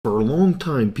a long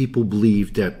time, people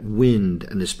believed that wind,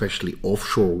 and especially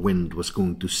offshore wind, was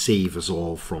going to save us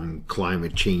all from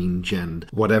climate change and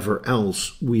whatever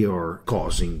else we are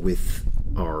causing with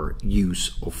our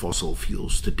use of fossil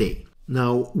fuels today.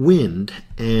 Now, wind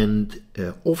and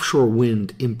offshore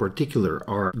wind in particular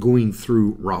are going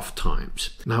through rough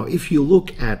times. Now, if you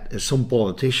look at some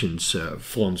politicians,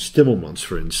 Frans Timmermans,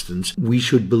 for instance, we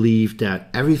should believe that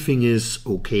everything is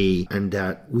okay and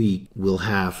that we will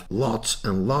have lots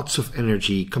and lots of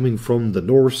energy coming from the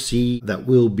North Sea that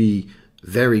will be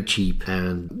very cheap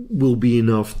and will be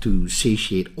enough to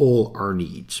satiate all our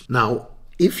needs. Now,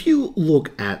 if you look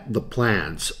at the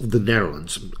plans of the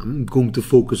Netherlands, I'm going to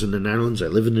focus on the Netherlands. I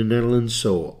live in the Netherlands,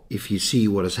 so if you see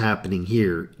what is happening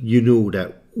here, you know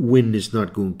that wind is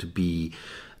not going to be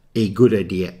a good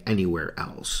idea anywhere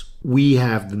else. We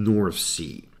have the North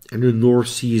Sea, and the North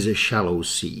Sea is a shallow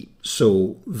sea,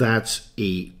 so that's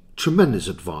a tremendous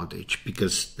advantage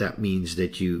because that means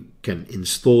that you can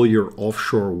install your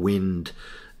offshore wind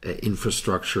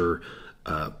infrastructure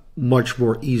much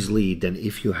more easily than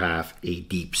if you have a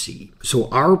deep sea. So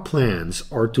our plans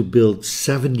are to build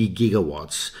 70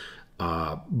 gigawatts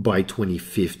by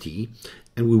 2050,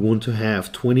 and we want to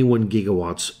have 21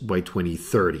 gigawatts by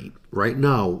 2030. Right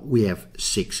now, we have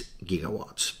 6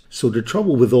 gigawatts. So the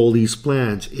trouble with all these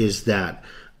plans is that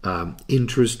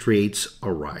interest rates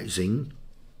are rising,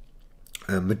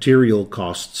 material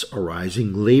costs are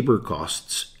rising, labor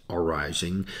costs are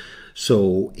rising.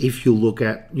 So if you look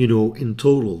at, in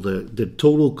total, the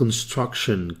total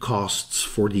construction costs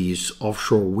for these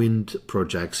offshore wind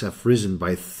projects have risen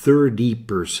by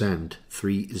 30%,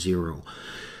 30.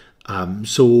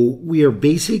 So we are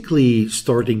basically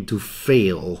starting to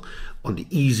fail on the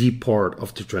easy part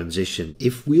of the transition.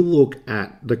 If we look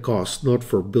at the cost not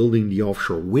for building the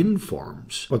offshore wind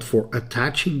farms, but for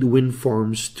attaching the wind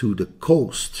farms to the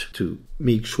coast to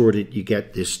make sure that you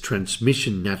get this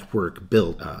transmission network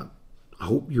built, I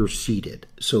hope you're seated.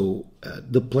 So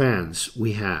the plans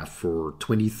we have for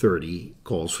 2030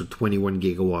 calls for 21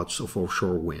 gigawatts of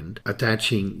offshore wind.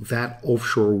 Attaching that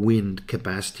offshore wind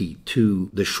capacity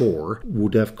to the shore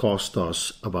would have cost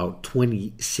us about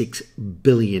 26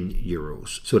 billion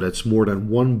euros. So that's more than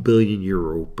 1 billion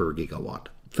euro per gigawatt.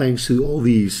 Thanks to all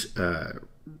these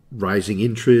rising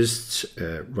interests,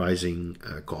 rising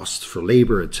costs for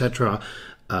labor, etc.,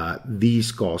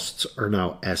 these costs are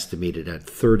now estimated at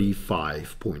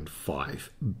 35.5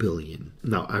 billion.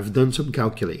 Now, I've done some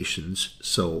calculations,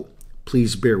 so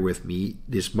please bear with me.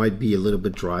 This might be a little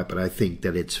bit dry, but I think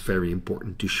that it's very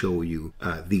important to show you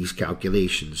these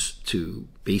calculations to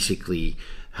basically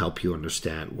help you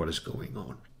understand what is going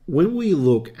on. When we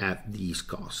look at these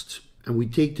costs, and we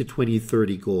take the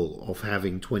 2030 goal of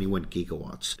having 21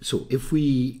 gigawatts. So if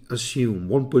we assume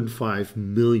 1.5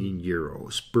 million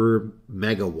euros per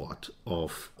megawatt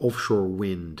of offshore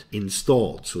wind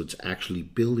installed, so it's actually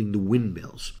building the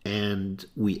windmills, and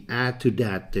we add to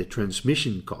that the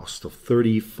transmission cost of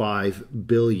 35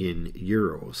 billion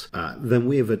euros, then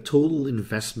we have a total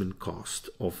investment cost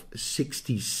of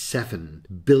 67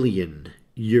 billion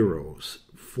euros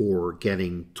for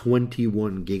getting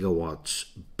 21 gigawatts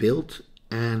built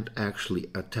and actually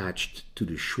attached to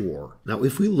the shore. Now,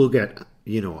 if we look at,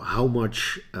 how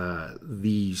much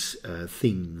these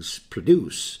things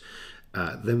produce,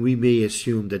 then we may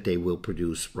assume that they will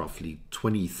produce roughly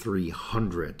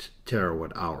 2,300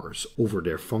 terawatt hours over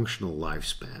their functional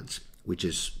lifespans, which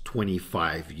is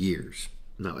 25 years.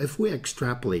 Now, if we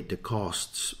extrapolate the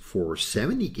costs for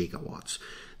 70 gigawatts,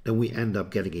 then we end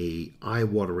up getting a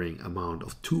eye-watering amount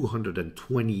of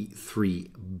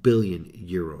 223 billion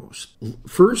euros.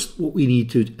 First, what we need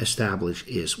to establish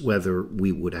is whether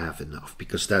we would have enough,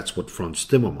 because that's what Frans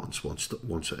Timmermans wants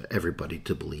everybody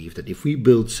to believe, that if we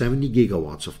build 70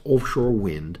 gigawatts of offshore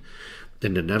wind,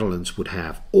 then the Netherlands would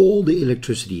have all the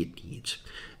electricity it needs.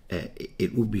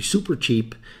 It would be super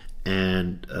cheap,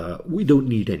 and we don't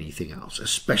need anything else,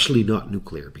 especially not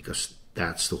nuclear, because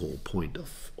that's the whole point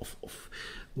of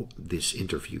this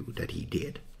interview that he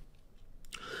did.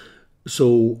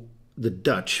 So the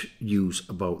Dutch use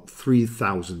about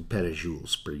 3,000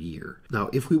 petajoules per year. Now,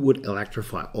 if we would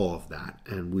electrify all of that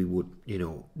and we would,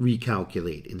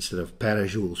 recalculate, instead of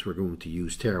petajoules, we're going to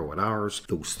use terawatt hours,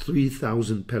 those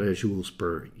 3,000 petajoules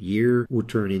per year would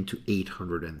turn into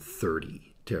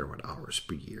 830 terawatt hours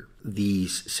per year.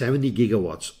 These 70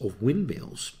 gigawatts of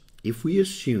windmills, if we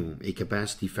assume a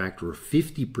capacity factor of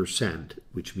 50%,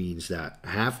 which means that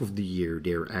half of the year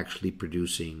they're actually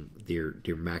producing their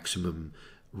maximum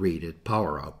rated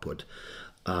power output,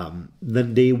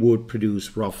 then they would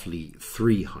produce roughly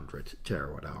 300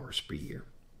 terawatt hours per year.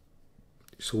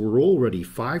 So we're already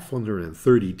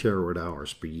 530 terawatt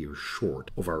hours per year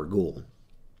short of our goal.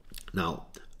 Now,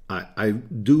 I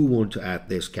do want to add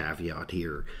this caveat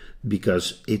here,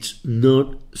 because it's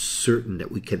not certain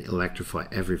that we can electrify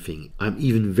everything. I'm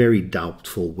even very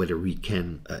doubtful whether we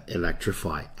can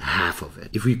electrify half of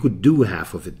it. If we could do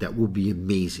half of it, that would be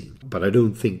amazing, but I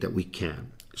don't think that we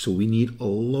can. So we need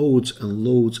loads and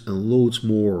loads and loads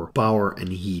more power and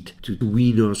heat to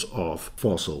wean us off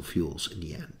fossil fuels in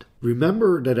the end.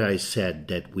 Remember that I said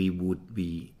that we would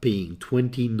be paying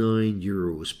 29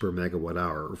 euros per megawatt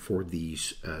hour for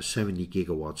these 70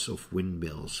 gigawatts of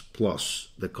windmills, plus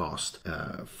the cost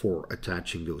for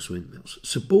attaching those windmills.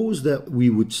 Suppose that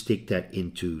we would stick that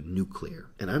into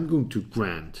nuclear. And I'm going to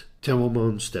grant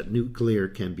Timmermans that nuclear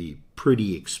can be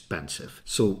pretty expensive.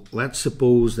 So let's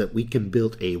suppose that we can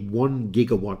build a 1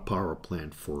 gigawatt power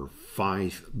plant for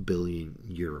 5 billion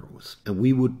euros. And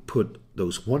we would put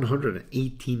those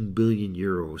 118 billion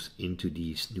euros into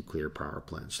these nuclear power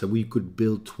plants. Then we could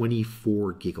build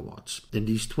 24 gigawatts. And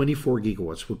these 24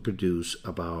 gigawatts would produce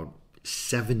about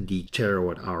 70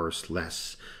 terawatt hours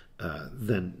less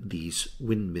than these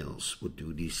windmills would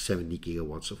do, these 70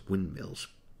 gigawatts of windmills.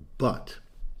 But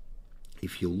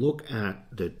if you look at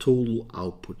the total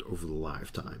output over the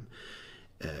lifetime,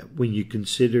 when you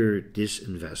consider this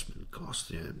investment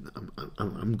cost, and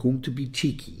I'm going to be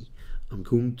cheeky, I'm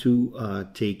going to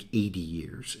take 80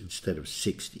 years instead of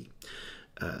 60.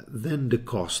 Then the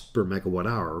cost per megawatt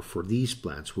hour for these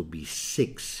plants would be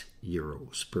 6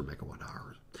 euros per megawatt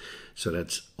hour. So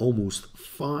that's almost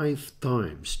 5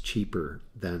 times cheaper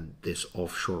than this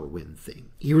offshore wind thing.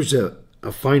 Here's a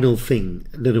final thing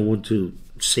that I want to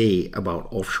say about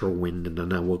offshore wind, and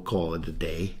then I will call it a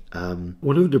day.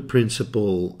 One of the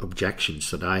principal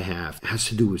objections that I have has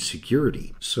to do with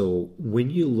security. So when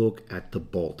you look at the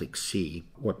Baltic Sea,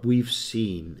 what we've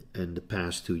seen in the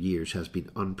past 2 years has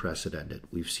been unprecedented.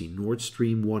 We've seen Nord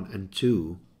Stream 1 and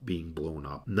 2 being blown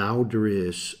up. Now there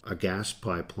is a gas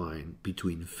pipeline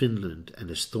between Finland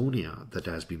and Estonia that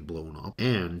has been blown up,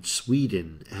 and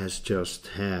Sweden has just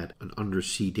had an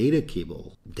undersea data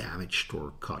cable damaged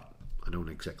or cut. I don't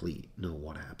exactly know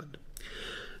what happened.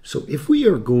 So if we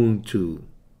are going to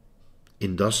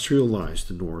industrialize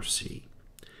the North Sea,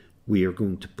 we are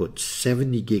going to put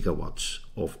 70 gigawatts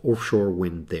of offshore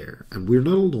wind there. And we're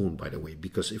not alone, by the way,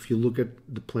 because if you look at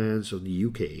the plans of the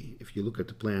UK, if you look at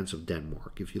the plans of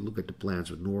Denmark, if you look at the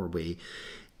plans of Norway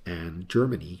and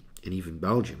Germany and even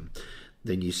Belgium,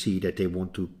 then you see that they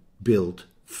want to build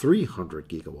 300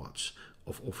 gigawatts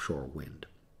of offshore wind.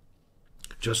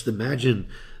 Just imagine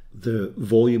the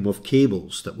volume of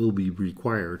cables that will be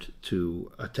required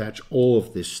to attach all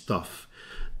of this stuff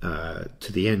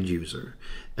to the end user.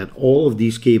 And all of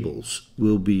these cables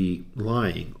will be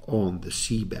lying on the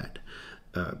seabed,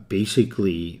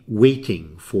 basically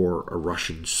waiting for a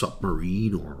Russian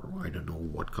submarine, or I don't know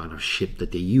what kind of ship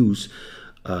that they use,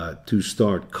 to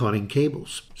start cutting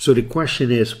cables. So the question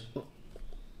is,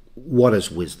 what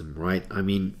is wisdom, right? I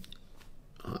mean,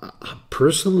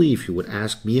 personally, if you would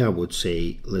ask me, I would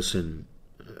say, listen,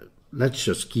 let's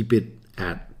just keep it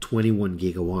at 21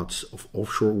 gigawatts of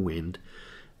offshore wind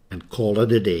and call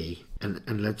it a day.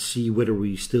 And let's see whether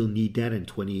we still need that in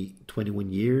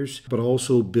 21 years, but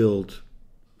also build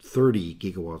 30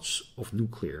 gigawatts of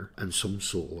nuclear and some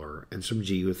solar and some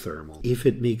geothermal. If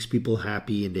it makes people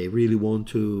happy and they really want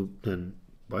to, then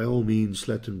by all means,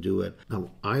 let them do it. Now,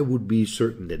 I would be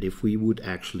certain that if we would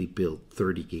actually build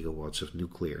 30 gigawatts of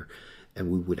nuclear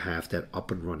and we would have that up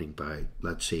and running by,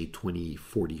 let's say,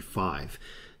 2045,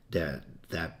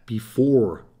 that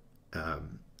before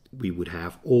we would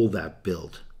have all that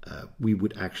built, we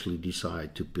would actually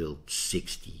decide to build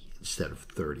 60 instead of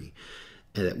 30.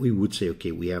 And that we would say,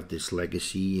 okay, we have this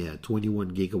legacy,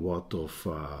 21 gigawatt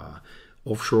of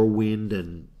offshore wind,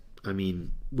 and I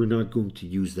mean, we're not going to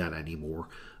use that anymore.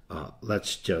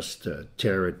 Let's just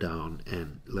tear it down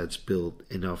and let's build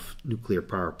enough nuclear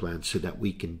power plants so that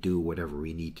we can do whatever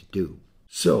we need to do.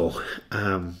 So,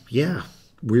 yeah,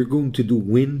 we're going to do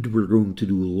wind. We're going to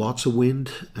do lots of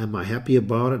wind. Am I happy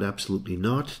about it? Absolutely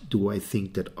not. Do I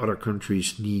think that other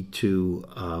countries need to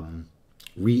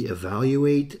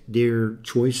reevaluate their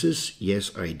choices?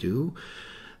 Yes, I do.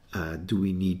 Do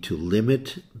we need to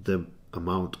limit the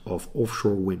amount of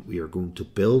offshore wind we are going to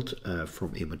build?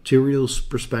 From a materials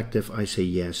perspective, I say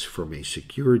yes. From a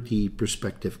security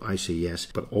perspective, I say yes.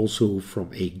 But also from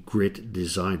a grid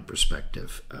design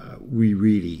perspective, we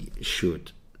really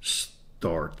should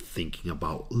start thinking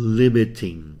about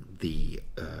limiting the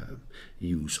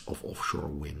use of offshore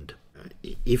wind.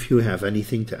 If you have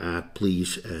anything to add,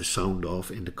 please sound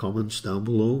off in the comments down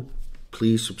below.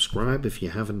 Please subscribe if you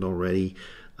haven't already.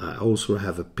 I also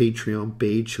have a Patreon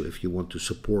page, so if you want to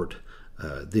support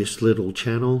this little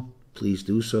channel, please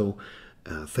do so.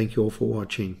 Thank you all for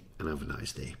watching, and have a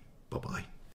nice day. Bye-bye.